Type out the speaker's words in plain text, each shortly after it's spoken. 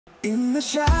In the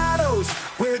shadows,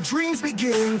 where dreams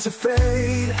begin to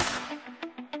fade,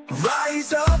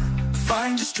 rise up,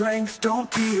 find your strength,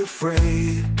 don't be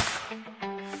afraid.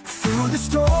 Through the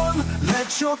storm,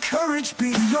 let your courage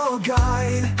be your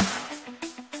guide.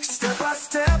 Step by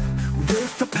step,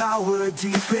 with the power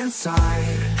deep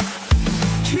inside.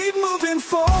 Keep moving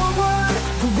forward,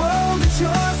 the world is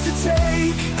yours to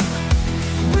take.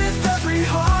 With every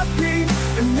heartbeat,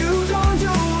 a new dawn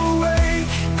you'll awake.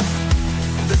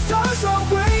 The stars are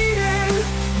waiting,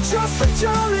 just reach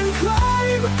out and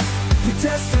climb. Your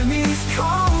destiny's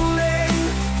calling,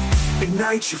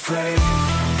 ignite your flame.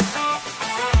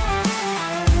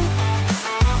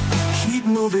 Keep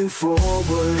moving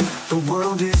forward, the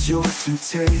world is yours to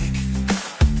take.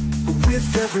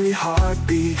 With every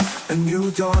heartbeat, a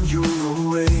new dawn you'll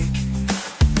awake.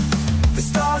 The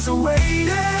stars are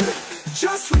waiting,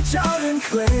 just reach out and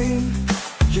claim.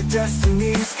 Your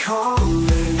destiny's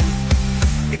calling,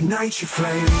 ignite your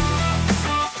flame.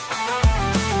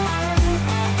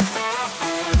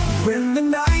 When the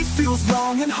night feels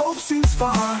long and hope seems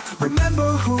far, remember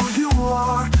who you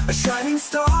are, a shining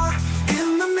star.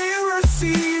 In the mirror,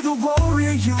 see the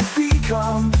warrior you've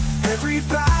become. Every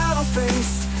battle fades